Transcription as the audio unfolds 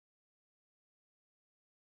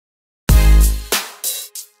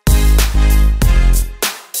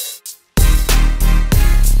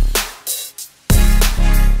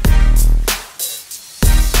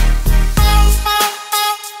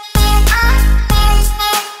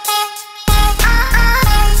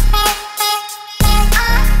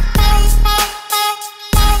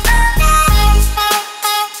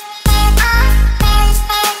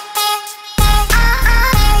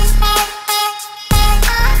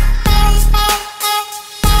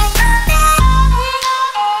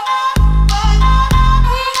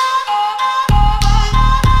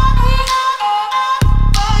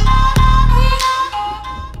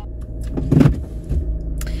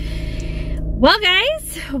Well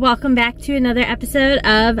guys, welcome back to another episode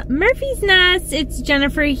of Murphy's Nest. It's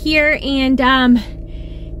Jennifer here, and I am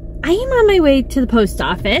on my way to the post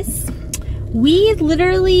office. We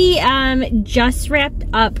literally just wrapped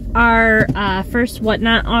up our first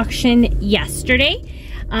Whatnot auction yesterday.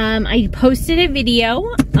 I posted a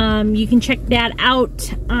video. You can check that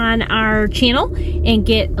out on our channel and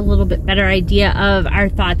get a little bit better idea of our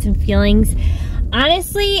thoughts and feelings.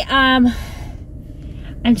 Honestly, I'm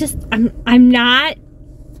not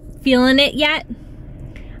feeling it yet.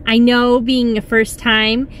 I know being a first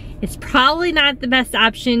time, it's probably not the best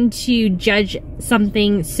option to judge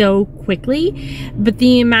something so quickly, but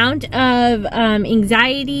the amount of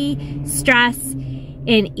anxiety, stress,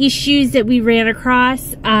 and issues that we ran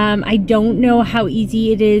across, I don't know how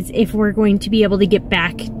easy it is if we're going to be able to get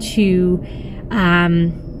back to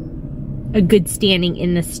a good standing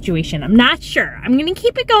in this situation. I'm not sure. I'm gonna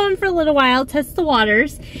keep it going for a little while, test the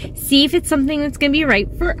waters, see if it's something that's gonna be right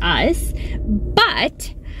for us.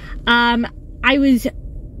 But I was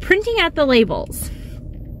printing out the labels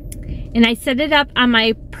and I set it up on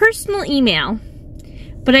my personal email,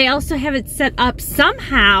 but I also have it set up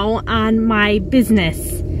somehow on my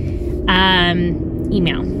business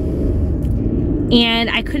email. And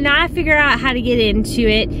I could not figure out how to get into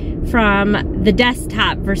it from the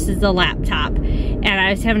desktop versus the laptop. And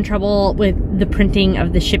I was having trouble with the printing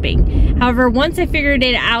of the shipping. However, once I figured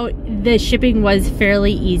it out, the shipping was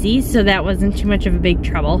fairly easy, so that wasn't too much of a big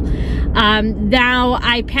trouble. Now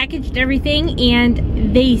I packaged everything,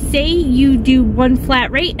 and they say you do one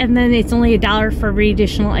flat rate, and then it's only $1 for every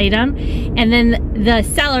additional item. And then the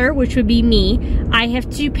seller, which would be me, I have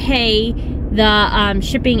to pay the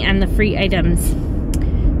shipping and the free items.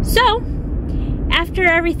 So after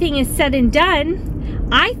everything is said and done,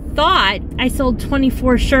 I thought I sold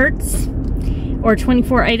 24 shirts or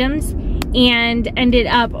 24 items and ended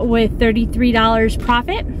up with $33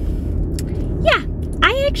 profit. Yeah,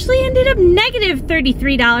 I actually ended up negative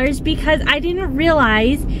 $33 because I didn't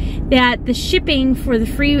realize that the shipping for the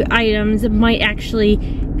free items might actually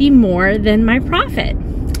be more than my profit.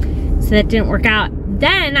 So that didn't work out.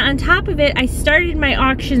 Then on top of it, I started my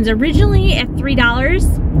auctions originally at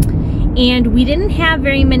 $3, and we didn't have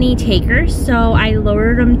very many takers, so I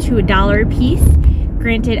lowered them to $1 a piece.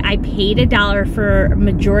 Granted, I paid $1 for a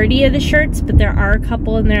majority of the shirts, but there are a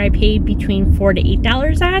couple in there I paid between $4 to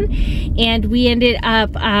 $8 on, and we ended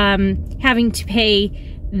up having to pay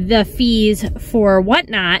the fees for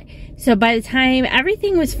Whatnot. So by the time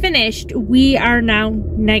everything was finished, we are now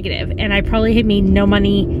negative, and I probably had made no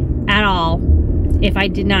money at all if I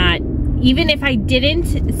did not, even if I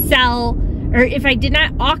didn't sell, or if I did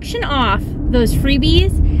not auction off those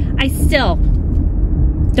freebies, I still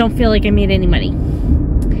don't feel like I made any money.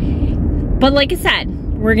 But like I said,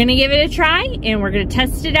 we're gonna give it a try, and we're gonna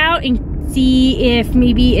test it out and see if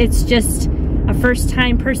maybe it's just a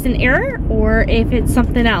first-time person error or if it's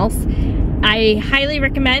something else. I highly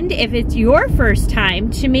recommend, if it's your first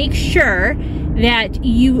time, to make sure that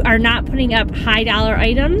you are not putting up high dollar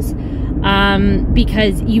items,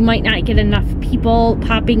 because you might not get enough people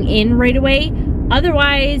popping in right away.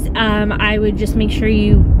 Otherwise, I would just make sure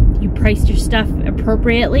you priced your stuff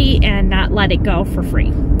appropriately and not let it go for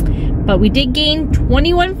free. But we did gain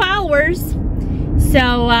 21 followers,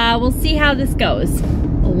 so we'll see how this goes.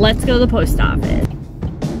 Let's go to the post office.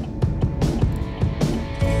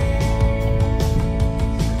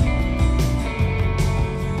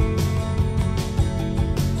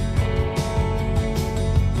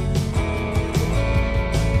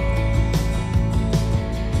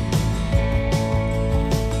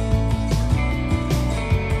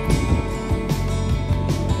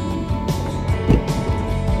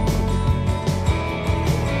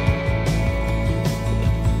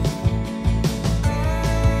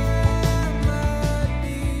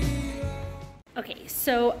 Okay,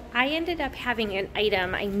 so I ended up having an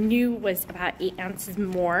item I knew was about 8 ounces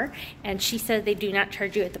more, and she said they do not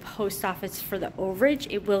charge you at the post office for the overage.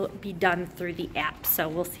 It will be done through the app, so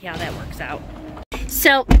we'll see how that works out.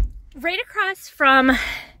 So right across from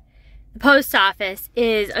the post office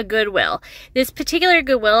is a Goodwill. This particular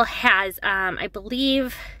Goodwill has, I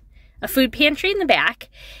believe, a food pantry in the back,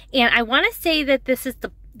 and I want to say that this is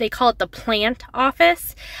they call it the plant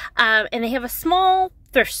office, and they have a small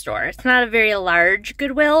thrift store. It's not a very large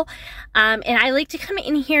Goodwill, and I like to come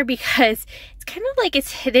in here because it's kind of like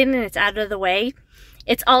it's hidden and it's out of the way.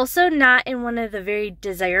 It's also not in one of the very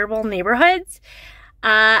desirable neighborhoods.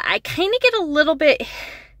 I kind of get a little bit,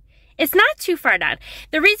 it's not too far down.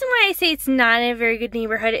 The reason why I say it's not in a very good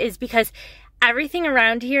neighborhood is because everything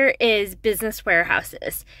around here is business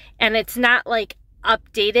warehouses, and it's not like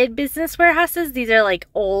updated business warehouses. These are like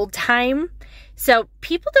old time. So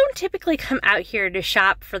people don't typically come out here to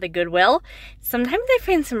shop for the Goodwill. Sometimes they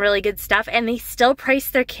find some really good stuff, and they still price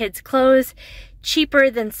their kids' clothes cheaper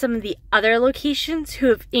than some of the other locations who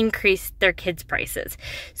have increased their kids' prices.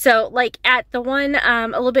 So like at the one a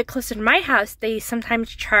little bit closer to my house, they sometimes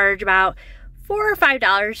charge about $4 or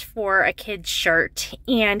 $5 for a kid's shirt,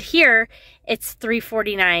 and here it's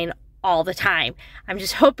 $3.49 all the time. I'm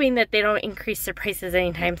just hoping that they don't increase their prices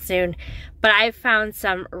anytime soon, but I've found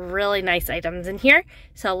some really nice items in here,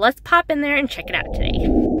 so let's pop in there and check it out today.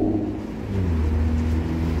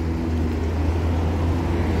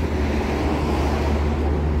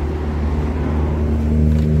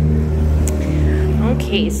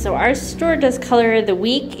 Okay, so our store does color of the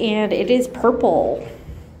week, and it is purple.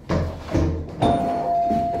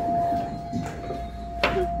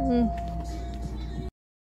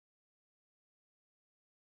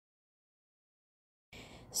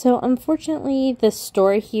 So unfortunately, the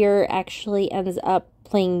store here actually ends up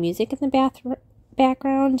playing music in the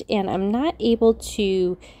background, and I'm not able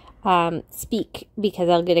to speak because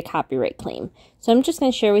I'll get a copyright claim. So I'm just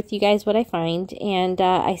going to share with you guys what I find, and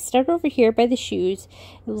I start over here by the shoes.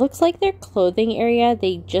 It looks like their clothing area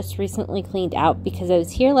they just recently cleaned out because I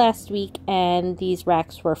was here last week and these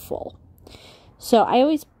racks were full. So I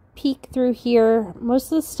always peek through here.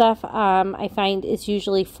 Most of the stuff I find is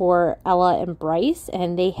usually for Ella and Bryce,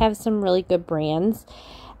 and they have some really good brands.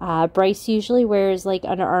 Bryce usually wears like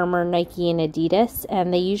Under Armour, Nike, and Adidas,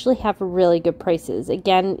 and they usually have really good prices.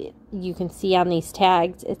 Again, you can see on these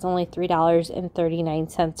tags, it's only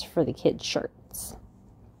 $3.39 for the kids' shirts.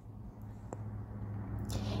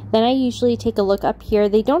 Then I usually take a look up here.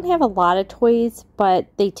 They don't have a lot of toys, but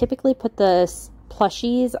they typically put the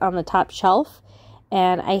plushies on the top shelf.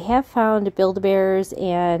 And I have found Build-A-Bears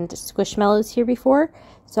and Squishmallows here before,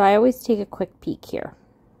 so I always take a quick peek here.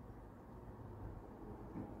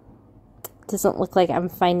 Doesn't look like I'm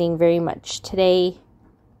finding very much today.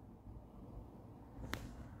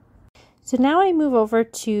 So now I move over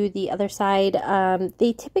to the other side.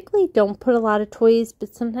 They typically don't put a lot of toys,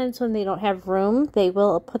 but sometimes when they don't have room, they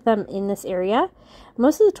will put them in this area.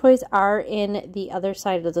 Most of the toys are in the other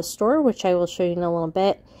side of the store, which I will show you in a little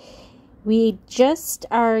bit. We just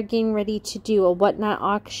are getting ready to do a Whatnot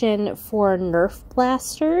auction for Nerf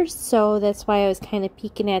blasters, so that's why I was kind of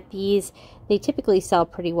peeking at these. They typically sell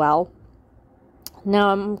pretty well.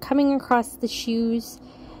 Now I'm coming across the shoes.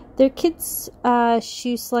 Their kids'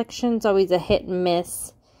 shoe selection's always a hit and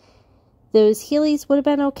miss. Those Heelys would have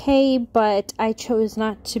been okay, but I chose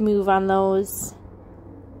not to move on those.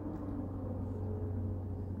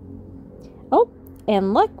 Oh,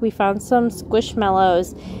 and look, we found some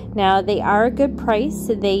Squishmallows. Now, they are a good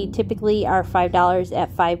price. They typically are $5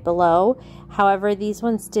 at Five Below. However, these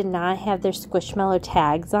ones did not have their Squishmallow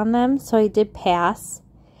tags on them, so I did pass.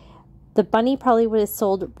 The bunny probably would have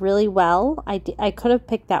sold really well. I could have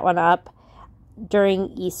picked that one up during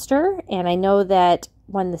Easter, and I know that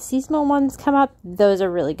when the seasonal ones come up, those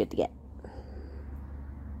are really good to get.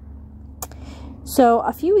 So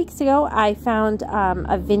a few weeks ago, I found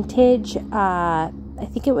a vintage, I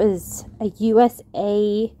think it was a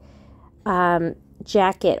USA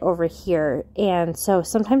jacket over here. And so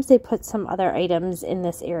sometimes they put some other items in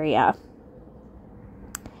this area.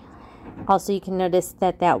 Also, you can notice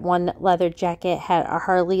that that one leather jacket had a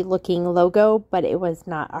Harley looking logo, but it was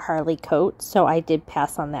not a Harley coat. So I did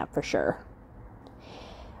pass on that for sure.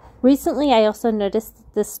 Recently, I also noticed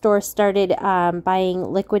that the store started buying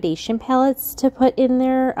liquidation pallets to put in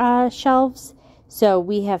their shelves. So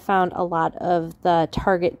we have found a lot of the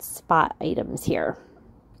Target spot items here.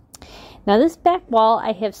 Now this back wall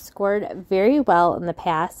I have scored very well in the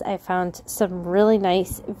past. I found some really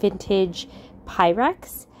nice vintage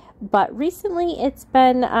Pyrex, but recently it's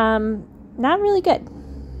been not really good.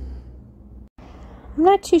 I'm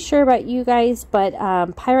not too sure about you guys, but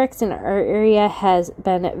Pyrex in our area has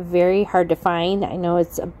been very hard to find. I know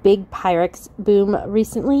it's a big Pyrex boom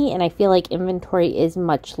recently, and I feel like inventory is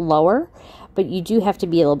much lower, but you do have to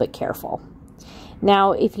be a little bit careful.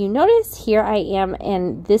 Now, if you notice, here I am,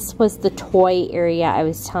 and this was the toy area I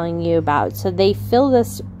was telling you about. So they fill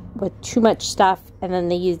this with too much stuff, and then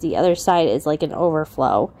they use the other side as like an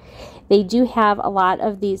overflow. They do have a lot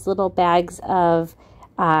of these little bags of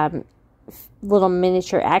little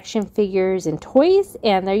miniature action figures and toys,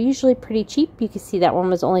 and they're usually pretty cheap. You can see that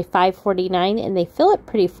one was only $5.49, and they fill it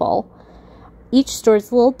pretty full. Each store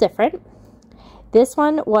is a little different. This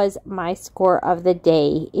one was my score of the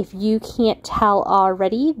day. If you can't tell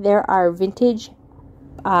already, there are vintage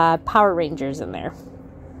Power Rangers in there.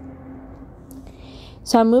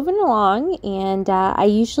 So I'm moving along, and I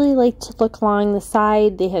usually like to look along the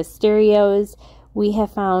side. They have stereos. We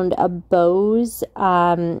have found a Bose.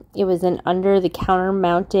 It was an under-the-counter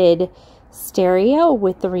mounted stereo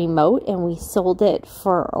with the remote, and we sold it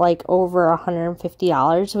for like over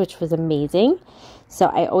 $150, which was amazing. So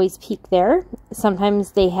I always peek there.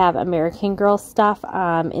 Sometimes they have American Girl stuff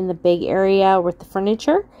in the big area with the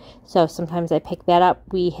furniture. So sometimes I pick that up.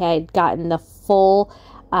 We had gotten the full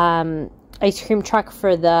ice cream truck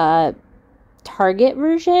for the Target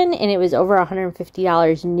version, and it was over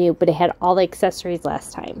 $150 new, but it had all the accessories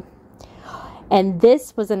last time. And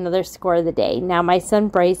this was another score of the day. Now my son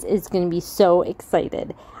Bryce is going to be so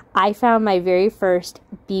excited. I found my very first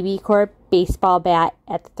BB Corp baseball bat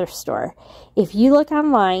at the thrift store. If you look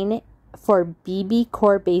online for BB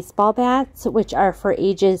Corp baseball bats, which are for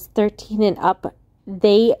ages 13 and up,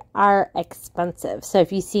 they are expensive. So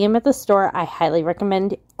if you see them at the store, I highly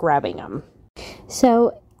recommend grabbing them.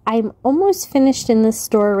 So I'm almost finished in the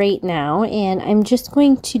store right now, and I'm just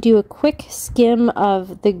going to do a quick skim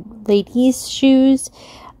of the ladies' shoes.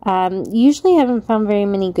 Usually haven't found very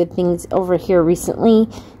many good things over here recently,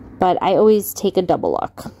 but I always take a double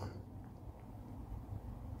look.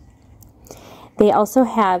 They also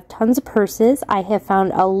have tons of purses. I have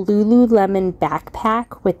found a Lululemon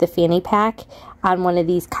backpack with the fanny pack on one of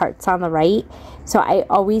these carts on the right. So I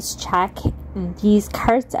always check. These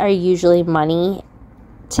carts are usually money.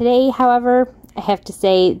 Today, however, I have to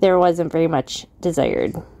say there wasn't very much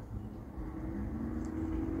desired.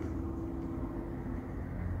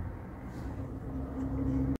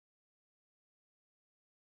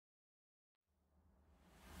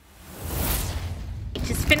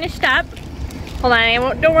 Just finished up. Hold on, I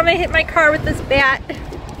don't want to hit my car with this bat.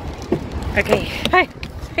 Okay, I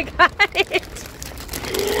got it.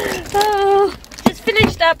 Oh, just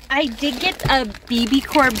finished up. I did get a BB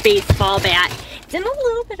Corp baseball bat. It's in a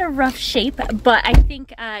little bit of rough shape, but I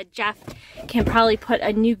think Jeff can probably put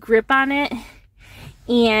a new grip on it,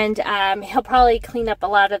 and he'll probably clean up a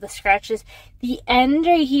lot of the scratches. The end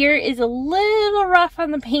right here is a little rough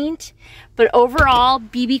on the paint, but overall,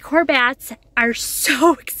 BB Corp bats are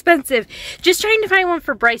so expensive. Just trying to find one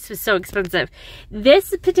for Bryce was so expensive.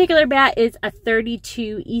 This particular bat is a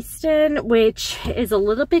 32 Easton, which is a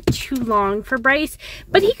little bit too long for Bryce,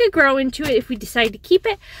 but he could grow into it if we decide to keep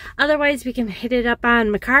it. Otherwise, we can hit it up on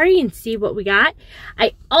Mercari and see what we got.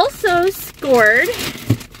 I also scored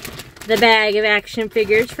the bag of action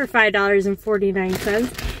figures for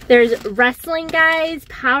 $5.49. There's wrestling guys,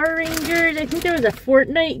 Power Rangers. I think there was a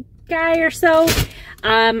Fortnite guy or so.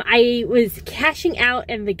 I was cashing out,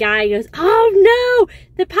 and the guy goes, "Oh no,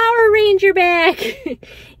 the Power Ranger bag."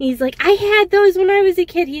 He's like, "I had those when I was a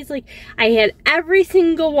kid." He's like, "I had every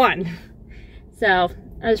single one." So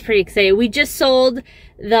I was pretty excited. We just sold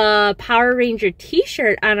the Power Ranger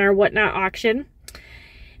t-shirt on our Whatnot auction.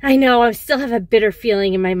 I know, I still have a bitter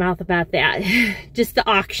feeling in my mouth about that. Just the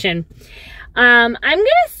auction. I'm gonna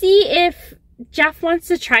see if Jeff wants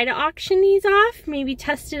to try to auction these off, maybe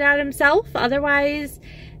test it out himself. Otherwise,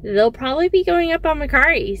 they'll probably be going up on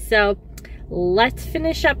Mercari. So let's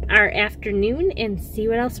finish up our afternoon and see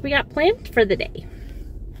what else we got planned for the day.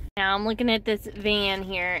 Now I'm looking at this van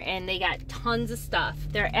here, and they got tons of stuff.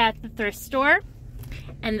 They're at the thrift store,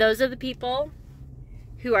 and those are the people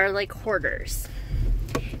who are like hoarders.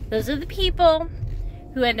 Those are the people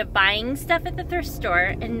who end up buying stuff at the thrift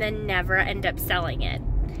store and then never end up selling it.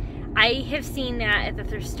 I have seen that at the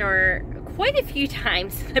thrift store quite a few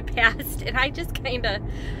times in the past, and I just kind of,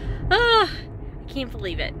 I can't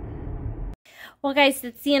believe it. Well guys,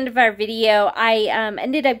 that's the end of our video. I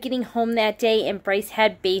ended up getting home that day, and Bryce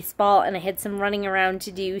had baseball, and I had some running around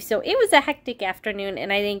to do. So it was a hectic afternoon,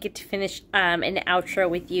 and I didn't get to finish an outro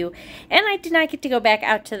with you. And I did not get to go back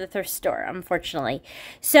out to the thrift store, unfortunately.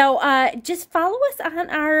 So just follow us on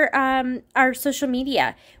our social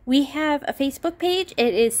media. We have a Facebook page.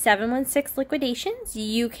 It is 716 Liquidations.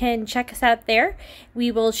 You can check us out there.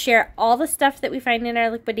 We will share all the stuff that we find in our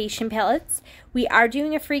liquidation pallets. We are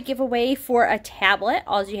doing a free giveaway for a tablet.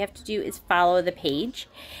 All you have to do is follow the page.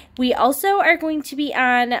 We also are going to be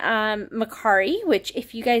on Mercari, which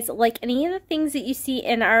if you guys like any of the things that you see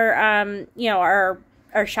in our, you know,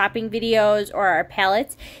 our shopping videos or our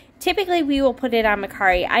pallets, typically we will put it on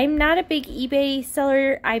Mercari. I'm not a big eBay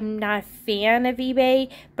seller. I'm not a fan of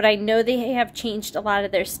eBay, but I know they have changed a lot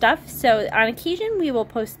of their stuff. So on occasion we will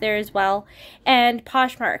post there as well. And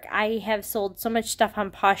Poshmark. I have sold so much stuff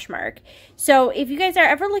on Poshmark. So if you guys are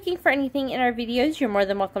ever looking for anything in our videos, you're more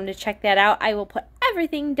than welcome to check that out. I will put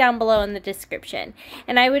everything down below in the description.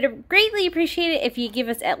 And I would greatly appreciate it if you give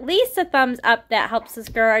us at least a thumbs up. That helps us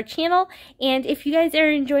grow our channel. And if you guys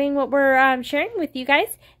are enjoying what we're sharing with you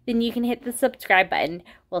guys, then you can hit the subscribe button.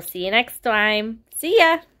 We'll see you next time. See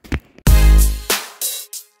ya!